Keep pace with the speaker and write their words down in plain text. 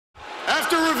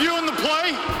After reviewing the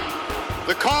play,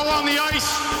 the call on the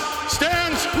ice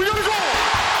stands. We're gonna go!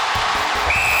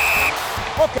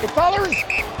 Okay, fellas,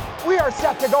 we are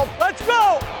set to go. Let's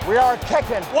go! We are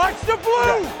kicking. Watch the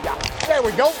blue! Yeah, there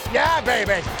we go. Yeah,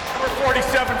 baby. Number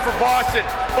 47 for Boston.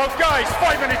 Both guys,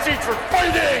 5 minutes each for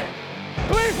fighting!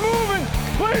 Please moving!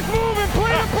 Please moving!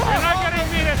 Play the play! You're not getting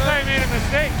me to say I made a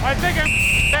mistake. I think I'm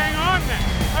bang on then.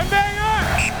 I'm bang on!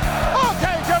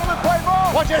 Okay, gentlemen, play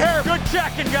ball. Watch it here. Good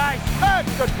checking, guys. And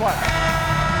good play.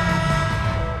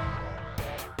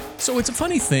 So it's a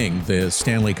funny thing, the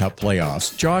Stanley Cup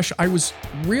playoffs. Josh, I was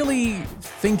really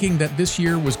thinking that this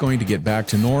year was going to get back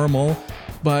to normal,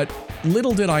 but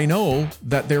little did I know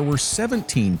that there were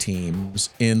 17 teams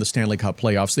in the Stanley Cup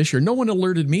playoffs this year. No one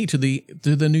alerted me to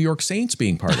the New York Saints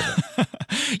being part of it.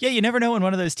 Yeah, you never know when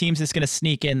one of those teams is going to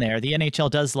sneak in there. The NHL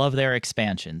does love their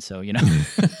expansion, so, you know.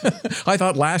 I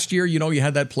thought last year, you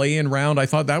had that play-in round. I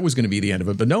thought that was going to be the end of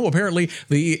it. But no, apparently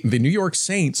the New York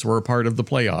Saints were a part of the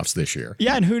playoffs this year.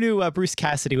 Yeah, and who knew Bruce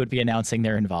Cassidy would be announcing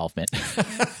their involvement?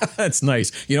 That's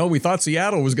nice. We thought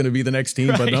Seattle was going to be the next team,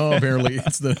 right. But no, apparently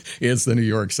it's the New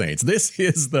York Saints. This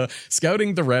is the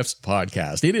Scouting the Refs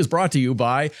podcast. It is brought to you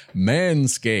by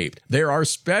Manscaped. There are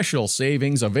special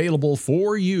savings available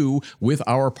for you with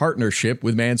our partnership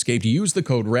with Manscaped. Use the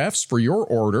code REFS for your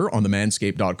order on the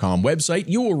manscaped.com website.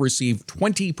 You will receive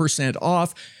 20%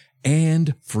 off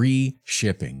and free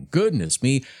shipping. Goodness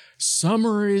me.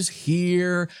 Summer is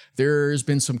here. There's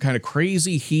been some kind of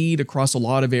crazy heat across a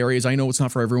lot of areas. I know it's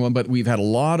not for everyone, but we've had a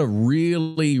lot of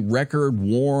really record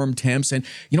warm temps. And,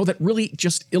 that really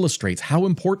just illustrates how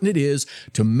important it is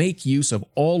to make use of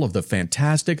all of the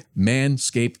fantastic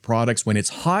Manscaped products. When it's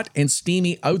hot and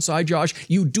steamy outside, Josh,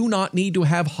 you do not need to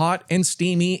have hot and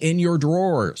steamy in your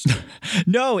drawers.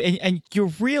 No, and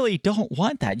you really don't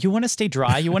want that. You want to stay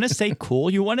dry. You want to stay cool.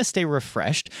 You want to stay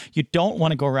refreshed. You don't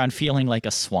want to go around feeling like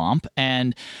a swamp.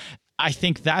 And I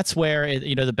think that's where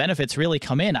the benefits really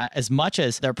come in. As much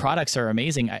as their products are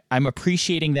amazing, I'm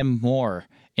appreciating them more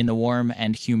in the warm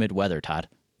and humid weather, Todd.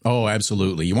 Oh,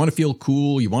 absolutely. You want to feel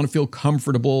cool. You want to feel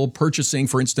comfortable. Purchasing,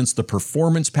 for instance, the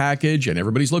Performance Package, and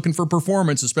everybody's looking for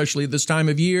performance, especially this time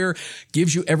of year,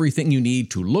 gives you everything you need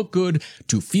to look good,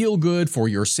 to feel good for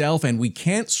yourself. And we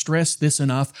can't stress this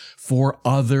enough, for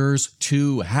others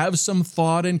too. Have some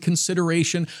thought and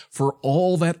consideration for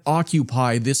all that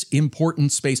occupy this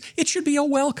important space. It should be a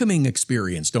welcoming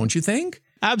experience, don't you think?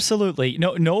 Absolutely.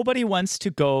 No, nobody wants to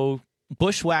go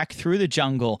bushwhack through the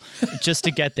jungle just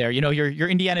to get there. You're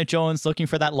Indiana Jones looking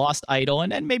for that lost idol,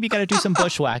 and maybe you got to do some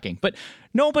bushwhacking. But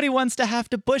nobody wants to have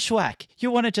to bushwhack.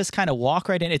 You want to just kind of walk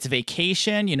right in. It's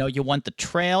vacation. You want the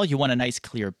trail. You want a nice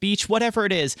clear beach, whatever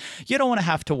it is. You don't want to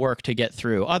have to work to get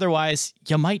through. Otherwise,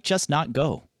 you might just not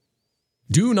go.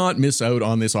 Do not miss out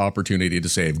on this opportunity to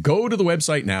save. Go to the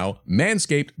website now,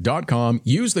 manscaped.com.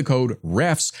 Use the code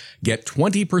REFS. Get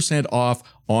 20% off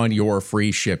on your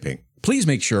free shipping. Please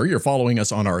make sure you're following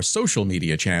us on our social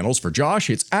media channels. For Josh,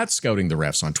 it's at Scouting the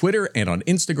Refs on Twitter and on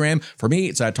Instagram. For me,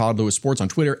 it's at Todd Lewis Sports on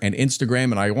Twitter and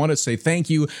Instagram. And I want to say thank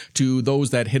you to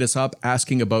those that hit us up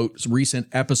asking about recent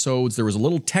episodes. There was a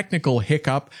little technical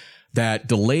hiccup that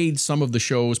delayed some of the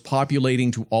shows populating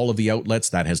to all of the outlets.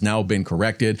 That has now been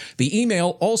corrected. The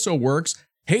email also works.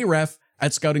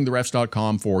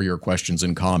 heyref@scoutingtherefs.com for your questions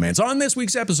and comments. On this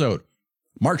week's episode,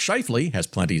 Mark Scheifele has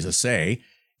plenty to say.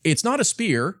 It's not a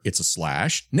spear, it's a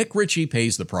slash. Nick Ritchie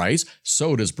pays the price.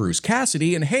 So does Bruce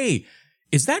Cassidy. And hey,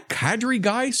 is that Kadri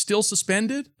guy still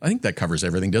suspended? I think that covers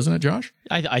everything, doesn't it, Josh?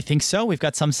 I think so. We've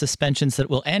got some suspensions that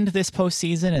will end this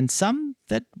postseason and some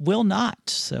that will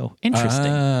not. So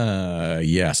interesting.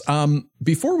 Yes.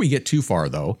 Before we get too far,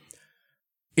 though,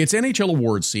 it's NHL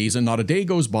awards season. Not a day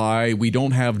goes by we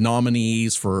don't have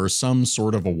nominees for some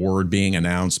sort of award being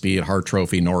announced, be it Hart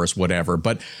Trophy, Norris, whatever.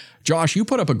 But Josh, you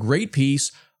put up a great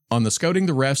piece on the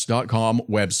scoutingtherefs.com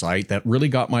website that really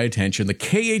got my attention. The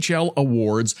KHL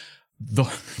Awards,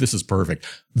 this is perfect,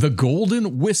 the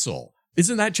Golden Whistle.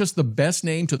 Isn't that just the best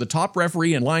name to the top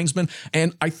referee and linesman?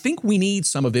 And I think we need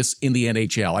some of this in the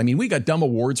NHL. I mean, we got dumb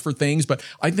awards for things, but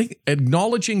I think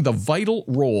acknowledging the vital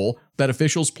role that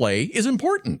officials play is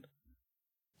important.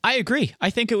 I agree. I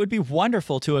think it would be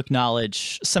wonderful to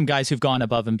acknowledge some guys who've gone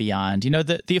above and beyond.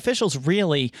 The officials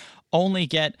really only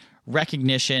get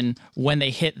recognition when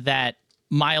they hit that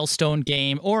milestone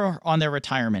game or on their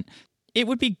retirement. It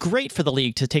would be great for the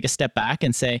league to take a step back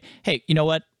and say, hey, you know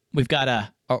what? We've got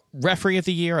a referee of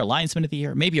the year, a linesman of the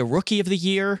year, maybe a rookie of the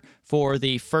year for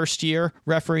the first year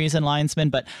referees and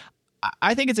linesmen. But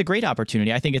I think it's a great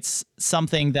opportunity. I think it's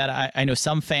something that I know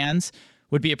some fans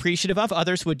would be appreciative of.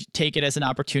 Others would take it as an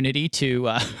opportunity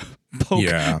to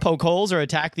poke holes or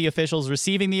attack the officials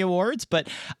receiving the awards. But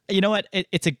you know what?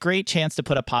 It's a great chance to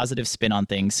put a positive spin on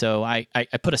things. So I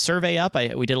put a survey up.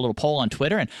 We did a little poll on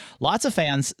Twitter, and lots of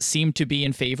fans seem to be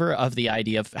in favor of the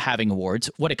idea of having awards.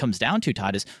 What it comes down to,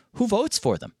 Todd, is who votes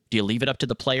for them? Do you leave it up to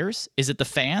the players? Is it the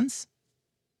fans?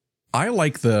 I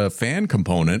like the fan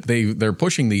component. They're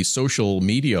pushing these social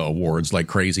media awards like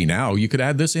crazy now. You could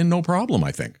add this in, no problem,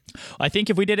 I think. I think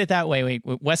if we did it that way,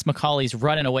 Wes McCauley's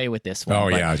running away with this one. Oh,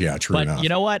 yeah, true enough. But you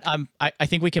know what? I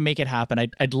think we can make it happen.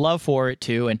 I'd love for it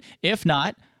to. And if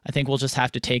not, I think we'll just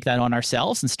have to take that on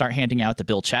ourselves and start handing out the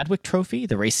Bill Chadwick Trophy,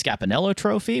 the Ray Scapinello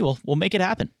Trophy. We'll make it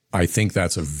happen. I think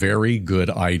that's a very good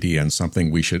idea and something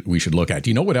we should look at. Do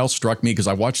you know what else struck me? Because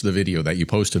I watched the video that you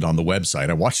posted on the website.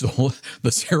 I watched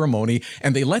the ceremony,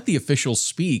 and they let the officials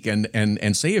speak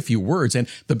and say a few words. And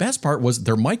the best part was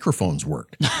their microphones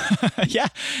worked. Yeah,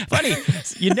 funny.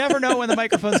 You never know when the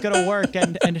microphone's going to work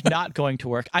and not going to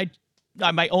work.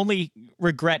 My only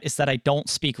regret is that I don't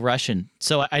speak Russian,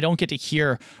 so I don't get to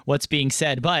hear what's being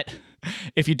said. But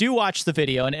if you do watch the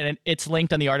video, and it's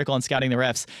linked on the article on Scouting the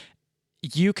Refs,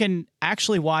 you can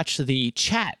actually watch the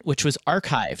chat, which was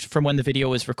archived from when the video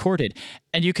was recorded.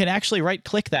 And you can actually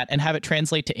right-click that and have it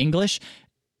translate to English.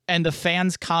 And the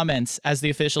fans' comments as the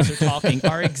officials are talking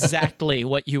are exactly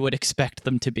what you would expect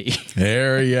them to be.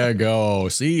 There you go.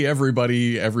 See,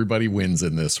 everybody wins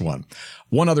in this one.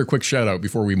 One other quick shout out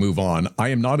before we move on. I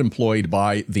am not employed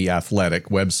by The Athletic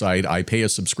website. I pay a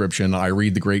subscription. I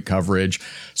read the great coverage.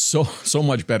 So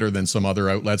much better than some other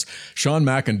outlets. Sean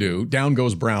McIndoe, Down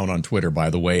Goes Brown on Twitter, by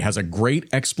the way, has a great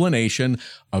explanation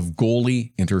of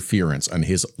goalie interference on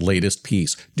his latest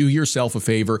piece. Do yourself a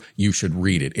favor. You should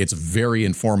read it. It's very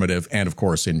informative. And of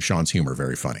course, in Sean's humor,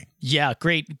 very funny. Yeah,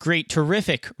 great,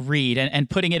 terrific read. And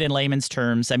putting it in layman's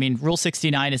terms, I mean, Rule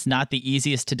 69 is not the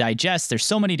easiest to digest. There's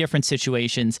so many different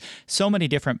situations, so many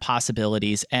different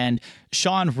possibilities. And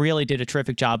Sean really did a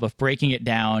terrific job of breaking it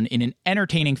down in an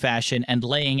entertaining fashion and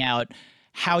laying out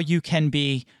how you can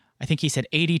be, I think he said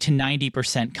 80 to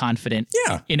 90% confident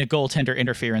in a goaltender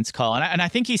interference call. And I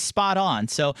think he's spot on.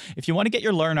 So if you want to get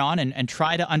your learn on and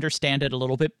try to understand it a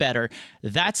little bit better,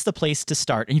 that's the place to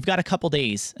start. And you've got a couple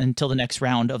days until the next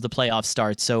round of the playoffs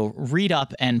starts. So read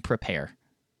up and prepare.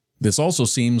 This also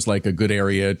seems like a good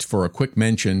area for a quick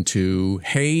mention to,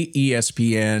 hey,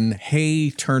 ESPN,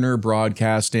 hey, Turner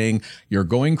Broadcasting, you're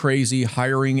going crazy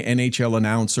hiring NHL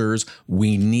announcers.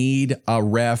 We need a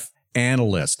ref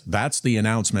analyst. That's the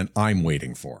announcement I'm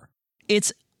waiting for.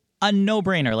 It's a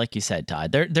no-brainer, like you said,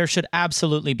 Todd. There should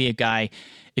absolutely be a guy.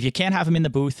 If you can't have him in the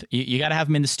booth, you got to have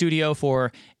him in the studio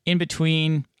for in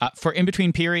between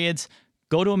periods.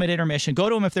 Go to him at intermission. Go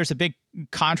to him if there's a big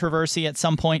controversy at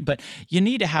some point. But you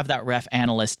need to have that ref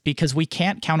analyst because we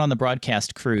can't count on the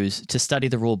broadcast crews to study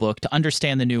the rule book, to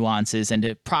understand the nuances, and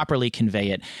to properly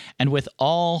convey it. And with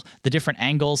all the different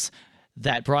angles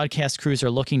that broadcast crews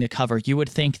are looking to cover, you would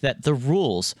think that the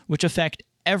rules, which affect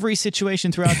every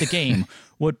situation throughout the game,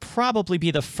 would probably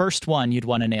be the first one you'd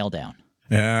want to nail down.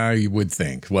 You would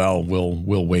think. Well,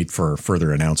 we'll wait for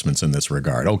further announcements in this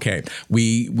regard. Okay,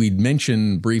 we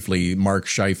mentioned briefly Mark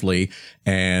Scheifele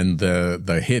and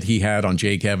the hit he had on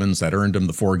Jake Evans that earned him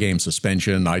the 4-game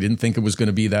suspension. I didn't think it was going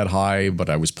to be that high, but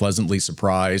I was pleasantly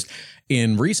surprised.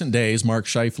 In recent days, Mark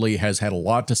Scheifele has had a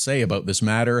lot to say about this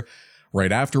matter.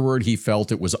 Right afterward, he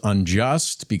felt it was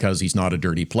unjust because he's not a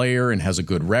dirty player and has a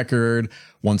good record.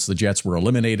 Once the Jets were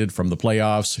eliminated from the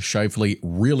playoffs, Scheifele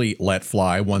really let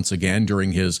fly once again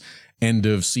during his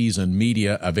end-of-season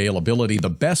media availability, the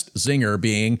best zinger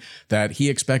being that he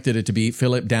expected it to be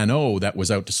Philip Danault that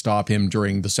was out to stop him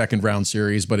during the second-round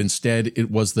series, but instead it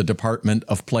was the Department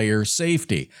of Player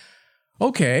Safety.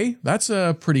 Okay, that's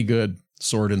a pretty good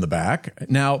sword in the back.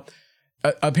 Now,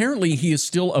 apparently, he is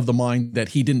still of the mind that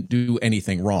he didn't do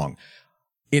anything wrong.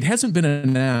 It hasn't been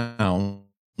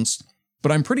announced,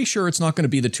 but I'm pretty sure it's not going to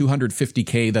be the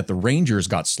 $250K that the Rangers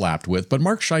got slapped with. But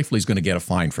Mark Scheifele is going to get a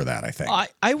fine for that, I think.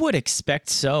 I would expect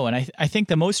so. And I think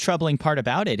the most troubling part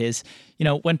about it is,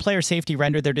 when player safety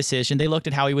rendered their decision, they looked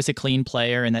at how he was a clean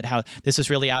player and that how this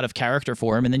was really out of character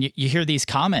for him. And then you hear these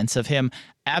comments of him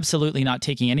absolutely not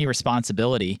taking any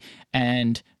responsibility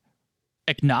and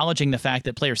acknowledging the fact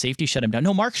that player safety shut him down.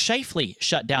 No, Mark Scheifele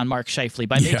shut down Mark Scheifele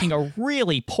by making a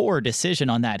really poor decision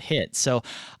on that hit. So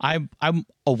I'm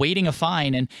awaiting a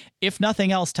fine. And if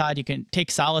nothing else, Todd, you can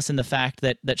take solace in the fact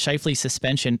that Scheifele's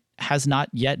suspension has not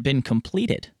yet been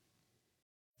completed.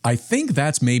 I think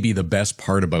that's maybe the best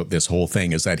part about this whole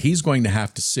thing is that he's going to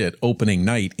have to sit opening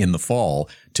night in the fall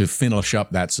to finish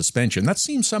up that suspension. That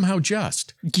seems somehow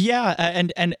just. Yeah,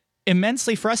 and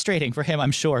immensely frustrating for him,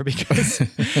 I'm sure, because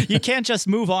you can't just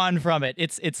move on from it.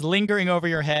 It's lingering over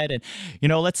your head. And,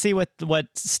 let's see what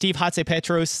Steve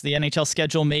Hatzepetros, the NHL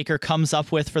schedule maker, comes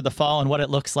up with for the fall and what it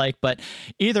looks like. But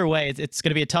either way, it's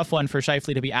going to be a tough one for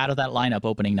Scheifele to be out of that lineup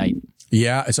opening night.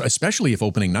 Yeah, especially if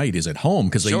opening night is at home,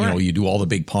 because Sure. you do all the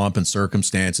big pomp and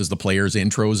circumstances, the players'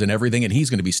 intros and everything, and he's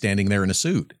going to be standing there in a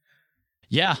suit.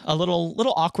 Yeah, a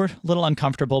little awkward, a little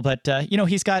uncomfortable, but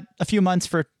he's got a few months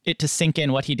for it to sink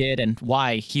in what he did and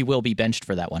why he will be benched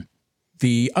for that one.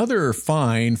 The other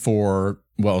fine for,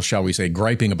 well, shall we say,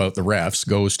 griping about the refs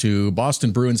goes to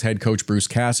Boston Bruins head coach Bruce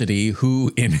Cassidy,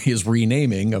 who, in his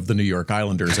renaming of the New York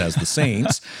Islanders as the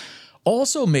Saints,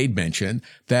 also made mention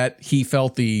that he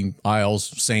felt the Isles,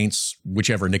 Saints,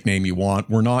 whichever nickname you want,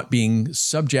 were not being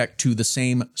subject to the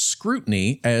same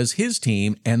scrutiny as his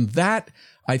team, and that,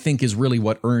 I think, is really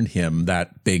what earned him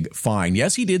that big fine.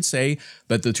 Yes, he did say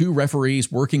that the two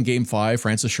referees working Game 5,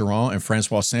 Francis Chiron and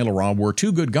Francois Saint-Laurent, were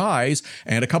two good guys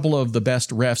and a couple of the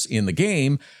best refs in the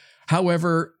game.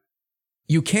 However,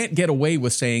 you can't get away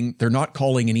with saying they're not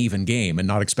calling an even game and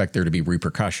not expect there to be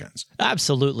repercussions.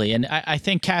 Absolutely. And I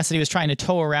think Cassidy was trying to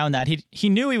toe around that. He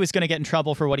knew he was going to get in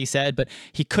trouble for what he said, but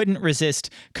he couldn't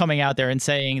resist coming out there and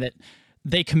saying that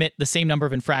they commit the same number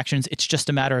of infractions. It's just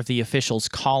a matter of the officials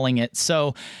calling it.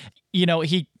 So,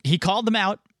 he called them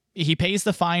out. He pays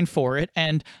the fine for it.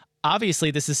 And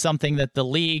obviously, this is something that the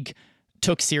league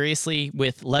took seriously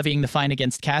with levying the fine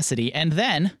against Cassidy. And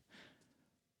then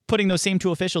putting those same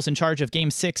two officials in charge of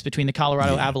Game 6 between the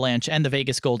Colorado Avalanche and the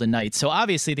Vegas Golden Knights. So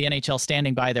obviously the NHL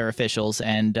standing by their officials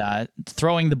and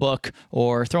throwing the book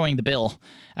or throwing the bill,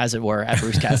 as it were, at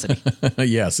Bruce Cassidy.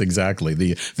 Yes, exactly.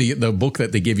 The book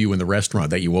that they give you in the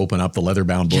restaurant that you open up, the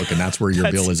leather-bound book, and that's where your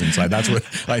bill is inside. That's what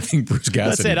I think Bruce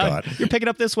Cassidy got. You're picking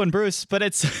up this one, Bruce, but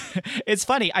it's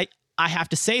funny. I have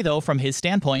to say, though, from his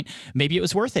standpoint, maybe it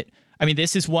was worth it. I mean,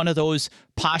 this is one of those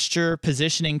posture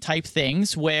positioning type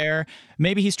things where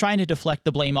maybe he's trying to deflect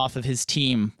the blame off of his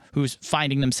team, who's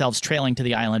finding themselves trailing to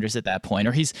the Islanders at that point,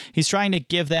 or he's trying to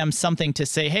give them something to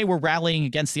say, hey, we're rallying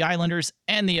against the Islanders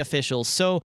and the officials.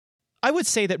 So I would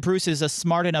say that Bruce is a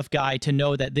smart enough guy to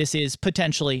know that this is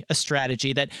potentially a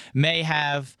strategy that may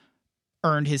have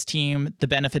earned his team the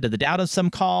benefit of the doubt of some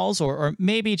calls, or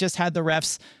maybe just had the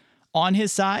refs on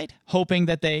his side, hoping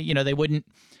that they wouldn't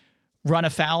run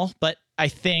afoul, but I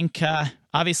think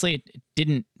obviously it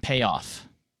didn't pay off.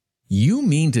 You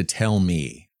mean to tell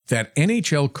me that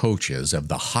NHL coaches of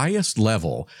the highest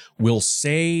level will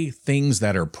say things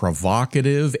that are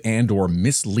provocative and or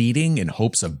misleading in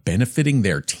hopes of benefiting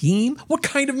their team? What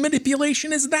kind of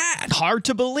manipulation is that? Hard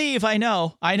to believe. I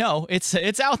know.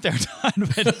 It's out there, Don,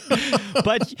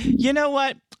 but you know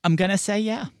what? I'm going to say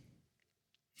yeah.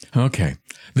 Okay.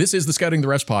 This is the Scouting the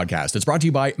Refs podcast. It's brought to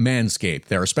you by Manscaped.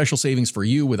 There are special savings for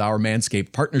you with our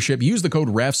Manscaped partnership. Use the code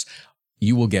REFS.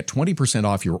 You will get 20%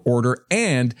 off your order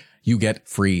and you get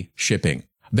free shipping.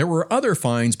 There were other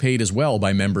fines paid as well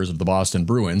by members of the Boston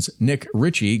Bruins. Nick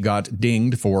Ritchie got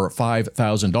dinged for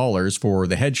 $5,000 for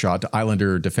the headshot to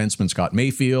Islander defenseman Scott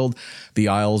Mayfield. The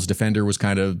Isles defender was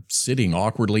kind of sitting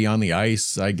awkwardly on the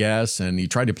ice, I guess, and he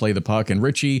tried to play the puck, and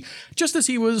Ritchie, just as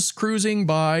he was cruising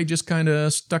by, just kind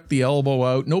of stuck the elbow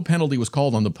out. No penalty was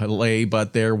called on the play,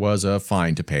 but there was a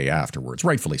fine to pay afterwards,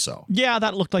 rightfully so. Yeah,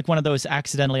 that looked like one of those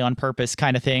accidentally on purpose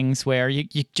kind of things where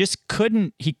he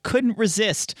couldn't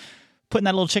resist putting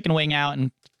that little chicken wing out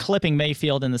and clipping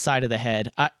Mayfield in the side of the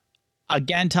head.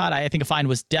 Again, Todd, I think a fine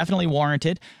was definitely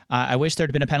warranted. I wish there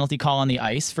had been a penalty call on the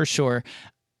ice for sure.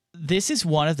 This is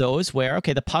one of those where,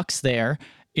 okay, the puck's there.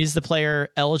 Is the player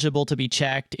eligible to be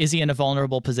checked? Is he in a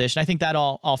vulnerable position? I think that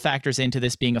all factors into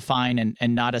this being a fine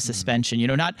and not a suspension.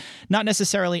 Not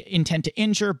necessarily intent to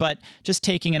injure, but just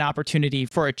taking an opportunity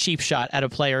for a cheap shot at a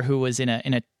player who was in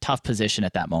a tough position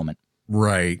at that moment.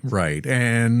 Right.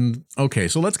 And okay,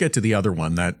 so let's get to the other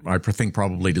one that I think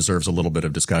probably deserves a little bit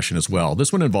of discussion as well.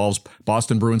 This one involves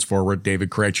Boston Bruins forward David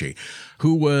Krejci,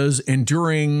 who was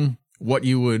enduring what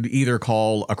you would either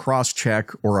call a cross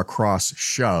check or a cross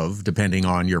shove, depending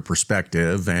on your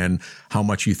perspective and how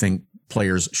much you think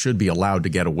players should be allowed to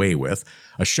get away with.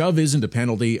 A shove isn't a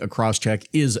penalty. A cross check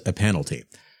is a penalty.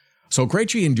 So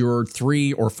Krejci endured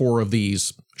 3 or 4 of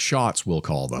these shots, we'll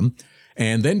call them,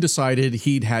 and then decided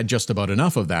he'd had just about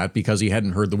enough of that because he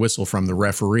hadn't heard the whistle from the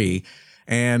referee.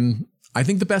 And I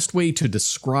think the best way to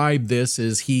describe this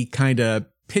is he kind of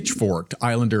pitchforked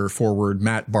Islander forward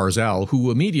Matt Barzal, who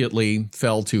immediately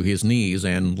fell to his knees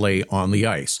and lay on the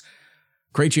ice.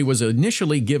 Krejci was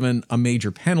initially given a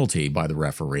major penalty by the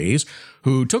referees,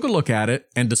 who took a look at it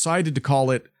and decided to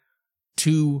call it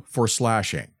 2 for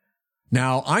slashing.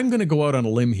 Now, I'm going to go out on a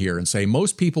limb here and say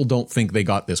most people don't think they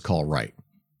got this call right.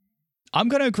 I'm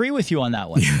going to agree with you on that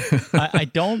one. I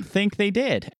don't think they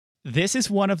did. This is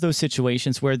one of those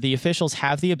situations where the officials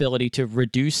have the ability to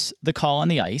reduce the call on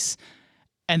the ice,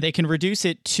 and they can reduce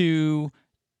it to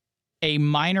a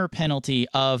minor penalty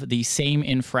of the same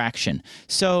infraction.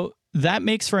 So that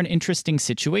makes for an interesting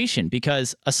situation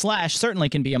because a slash certainly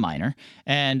can be a minor,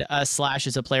 and a slash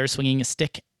is a player swinging a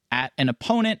stick at an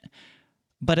opponent.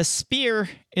 But a spear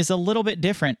is a little bit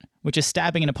different, which is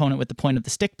stabbing an opponent with the point of the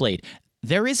stick blade.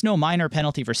 There is no minor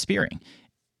penalty for spearing.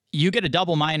 You get a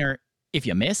double minor if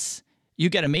you miss, you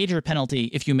get a major penalty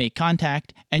if you make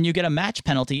contact, and you get a match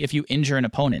penalty if you injure an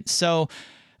opponent. So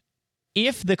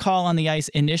if the call on the ice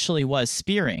initially was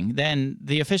spearing, then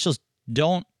the officials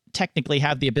don't technically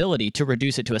have the ability to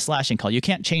reduce it to a slashing call. You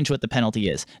can't change what the penalty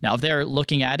is. Now, if they're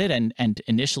looking at it and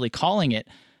initially calling it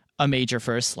a major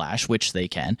for a slash, which they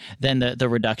can, then the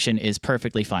reduction is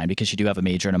perfectly fine because you do have a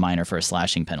major and a minor for a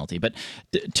slashing penalty. But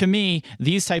to me,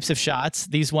 these types of shots,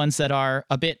 these ones that are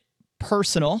a bit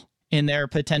personal in their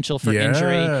potential for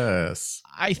injury,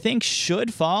 I think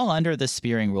should fall under the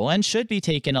spearing rule and should be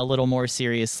taken a little more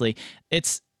seriously.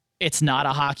 It's not a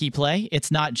hockey play. It's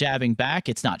not jabbing back.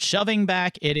 It's not shoving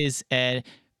back. It is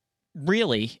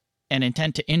really an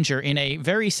intent to injure in a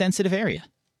very sensitive area.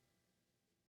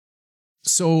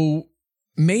 So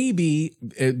maybe,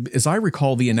 as I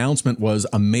recall, the announcement was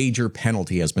a major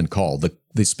penalty has been called.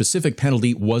 The specific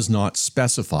penalty was not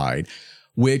specified,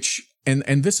 which,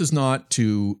 and this is not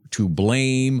to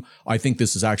blame. I think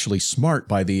this is actually smart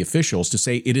by the officials to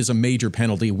say it is a major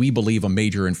penalty. We believe a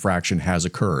major infraction has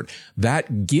occurred.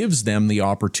 That gives them the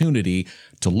opportunity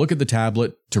to look at the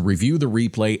tablet, to review the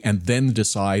replay, and then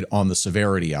decide on the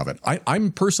severity of it.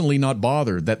 I'm personally not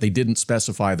bothered that they didn't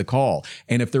specify the call.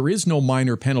 And if there is no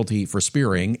minor penalty for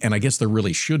spearing, and I guess there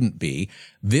really shouldn't be,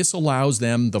 this allows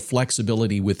them the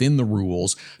flexibility within the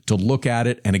rules to look at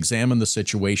it and examine the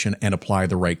situation and apply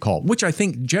the right call, which I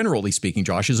think, generally speaking,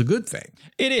 Josh, is a good thing.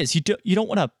 It is. You don't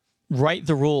want to write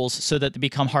the rules so that they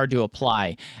become hard to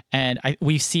apply. And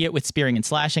we see it with spearing and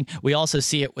slashing. We also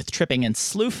see it with tripping and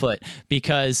slew foot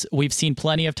because we've seen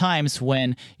plenty of times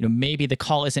when maybe the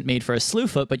call isn't made for a slew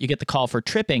foot, but you get the call for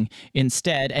tripping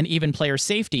instead. And even player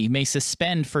safety may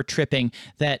suspend for tripping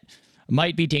that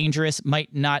might be dangerous,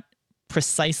 might not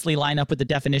precisely line up with the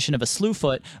definition of a slew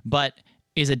foot, but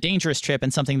is a dangerous trip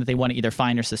and something that they want to either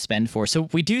fine or suspend for. So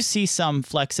we do see some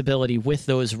flexibility with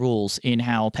those rules in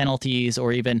how penalties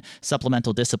or even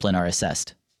supplemental discipline are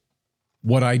assessed.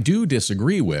 What I do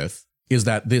disagree with is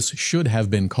that this should have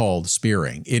been called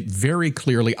spearing. It very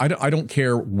clearly, I don't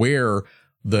care where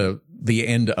the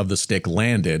end of the stick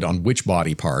landed, on which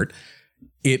body part,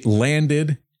 it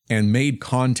landed and made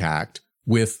contact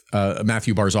with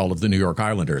Matthew Barzal of the New York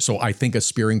Islanders. So I think a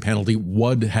spearing penalty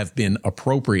would have been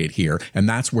appropriate here, and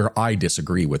that's where I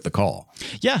disagree with the call.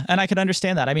 Yeah, and I can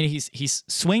understand that. I mean, he's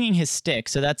swinging his stick,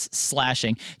 so that's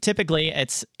slashing. Typically,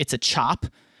 it's a chop,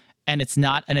 and it's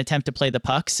not an attempt to play the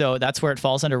puck, so that's where it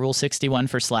falls under Rule 61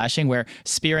 for slashing, where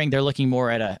spearing, they're looking more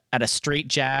at a straight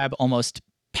jab, almost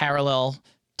parallel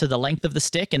to the length of the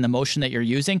stick and the motion that you're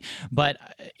using. But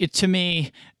to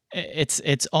me,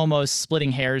 it's almost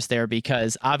splitting hairs there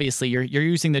because obviously you're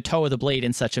using the toe of the blade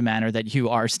in such a manner that you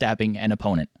are stabbing an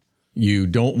opponent. You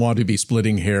don't want to be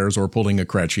splitting hairs or pulling a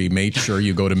Krejci. Make sure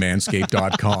you go to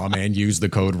manscaped.com and use the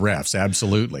code REFS.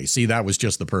 Absolutely. See, that was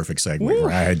just the perfect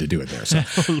segue. I had to do it there.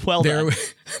 So well done.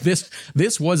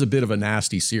 This was a bit of a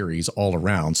nasty series all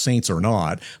around, Saints or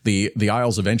not. The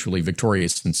Isles eventually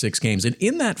victorious in 6 games. And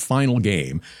in that final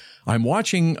game, I'm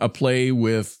watching a play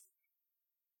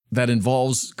that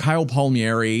involves Kyle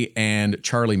Palmieri and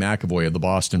Charlie McAvoy of the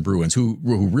Boston Bruins, who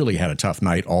really had a tough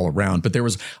night all around. But there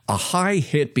was a high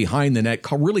hit behind the net,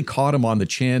 really caught him on the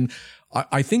chin.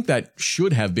 I think that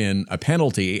should have been a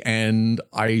penalty, and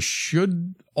I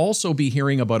should also be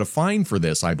hearing about a fine for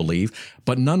this, I believe,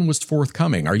 but none was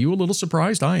forthcoming. Are you a little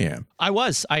surprised? I am. I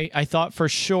was. I thought for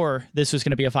sure this was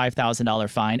going to be a $5,000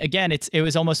 fine. Again, it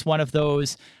was almost one of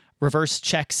those reverse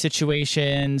check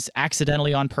situations,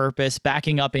 accidentally on purpose,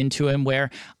 backing up into him, where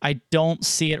I don't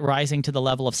see it rising to the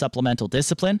level of supplemental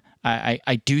discipline.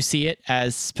 I do see it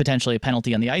as potentially a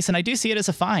penalty on the ice, and I do see it as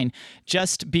a fine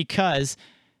just because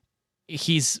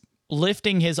he's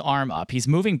lifting his arm up. He's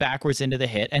moving backwards into the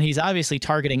hit, and he's obviously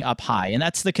targeting up high. And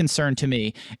that's the concern to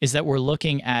me, is that we're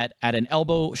looking at an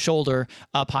elbow shoulder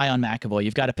up high on McAvoy.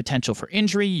 You've got a potential for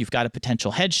injury. You've got a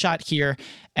potential headshot here.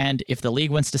 And if the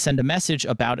league wants to send a message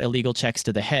about illegal checks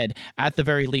to the head, at the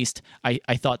very least, I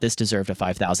thought this deserved a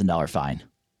 $5,000 fine.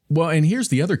 Well, and here's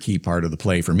the other key part of the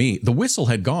play for me. The whistle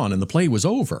had gone and the play was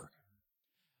over.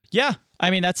 Yeah, I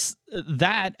mean, that's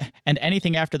that, and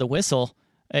anything after the whistle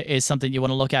is something you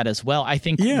want to look at as well. I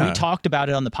think we talked about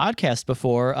it on the podcast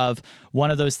before of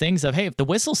one of those things of, hey, if the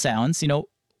whistle sounds,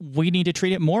 we need to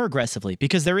treat it more aggressively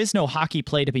because there is no hockey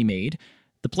play to be made.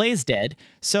 The play is dead.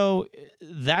 So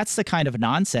that's the kind of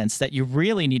nonsense that you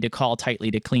really need to call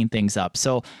tightly to clean things up.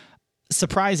 So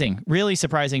surprising, really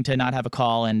surprising to not have a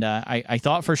call. And I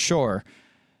thought for sure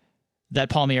that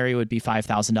Palmieri would be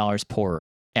 $5,000 poorer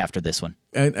after this one.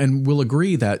 And we'll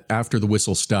agree that after the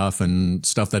whistle stuff and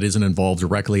stuff that isn't involved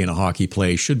directly in a hockey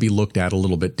play should be looked at a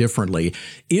little bit differently.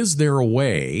 Is there a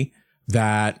way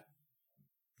that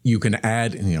you can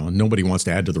add, nobody wants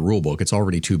to add to the rule book. It's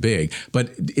already too big.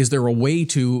 But is there a way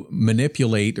to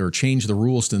manipulate or change the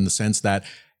rules in the sense that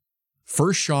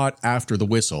first shot after the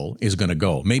whistle is going to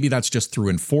go? Maybe that's just through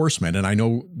enforcement. And I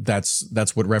know that's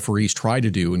what referees try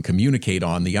to do and communicate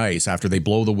on the ice. After they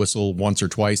blow the whistle once or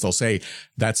twice, they'll say,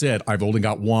 that's it. I've only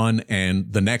got one.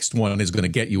 And the next one is going to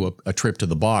get you a trip to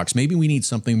the box. Maybe we need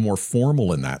something more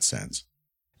formal in that sense.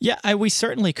 Yeah, we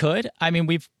certainly could. I mean,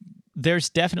 there's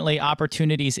definitely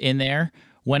opportunities in there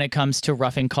when it comes to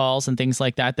roughing calls and things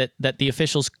like that the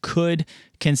officials could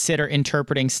consider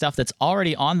interpreting stuff that's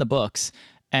already on the books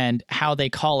and how they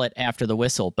call it after the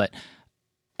whistle. But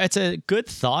it's a good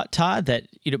thought, Todd, that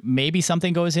maybe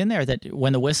something goes in there that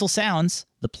when the whistle sounds,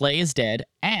 the play is dead,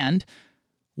 and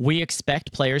we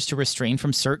expect players to restrain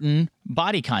from certain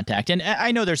body contact. And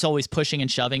I know there's always pushing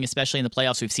and shoving, especially in the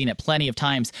playoffs. We've seen it plenty of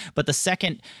times. But the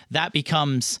second that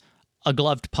becomes a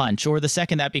gloved punch, or the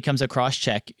second that becomes a cross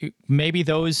check, maybe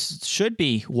those should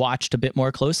be watched a bit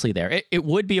more closely there. It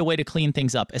would be a way to clean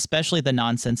things up, especially the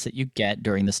nonsense that you get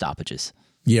during the stoppages.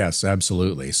 Yes,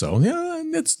 absolutely. So yeah,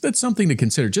 that's something to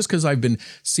consider. Just because I've been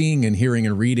seeing and hearing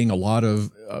and reading a lot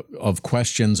of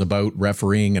questions about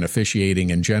refereeing and officiating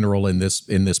in general in this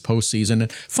postseason.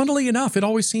 And funnily enough, it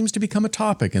always seems to become a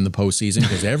topic in the postseason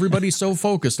because everybody's so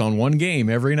focused on one game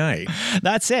every night.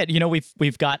 That's it.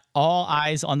 We've got all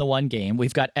eyes on the one game.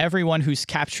 We've got everyone who's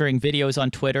capturing videos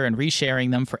on Twitter and resharing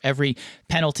them for every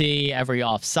penalty, every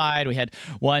offside. We had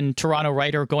one Toronto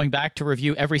writer going back to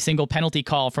review every single penalty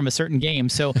call from a certain game.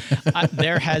 So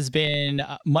there has been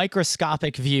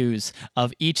microscopic views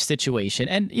of each situation.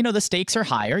 And, the stakes are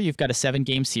higher. You've got a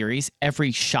 7-game series.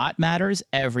 Every shot matters.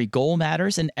 Every goal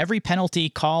matters. And every penalty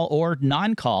call or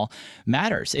non-call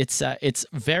matters. It's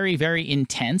very, very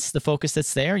intense, the focus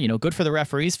that's there. Good for the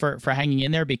referees for hanging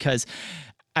in there, because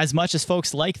as much as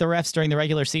folks like the refs during the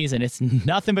regular season, it's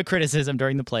nothing but criticism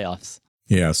during the playoffs.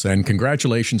 Yes, and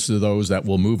congratulations to those that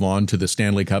will move on to the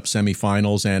Stanley Cup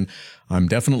semifinals. And I'm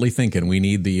definitely thinking we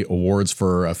need the awards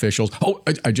for officials. Oh,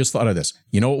 I just thought of this.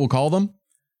 You know what we'll call them?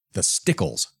 The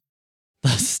Stickles. The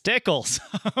Stickles.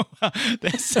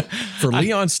 For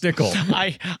Leon Stickle.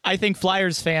 I think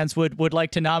Flyers fans would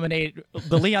like to nominate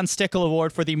the Leon Stickle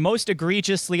Award for the most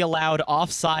egregiously allowed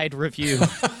offside review.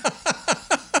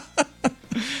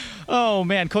 Oh,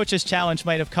 man, Coach's Challenge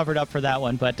might have covered up for that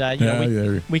one, but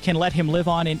we can let him live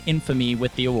on in infamy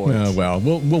with the awards. Well,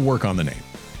 we'll work on the name.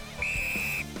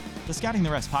 The Scouting the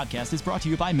Refs podcast is brought to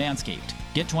you by Manscaped.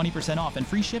 Get 20% off and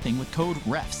free shipping with code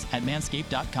REFS at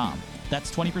manscaped.com. That's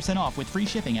 20% off with free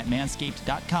shipping at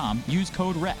manscaped.com. Use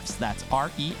code REFS, that's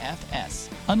REFS.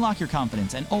 Unlock your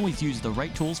confidence and always use the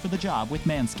right tools for the job with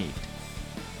Manscaped.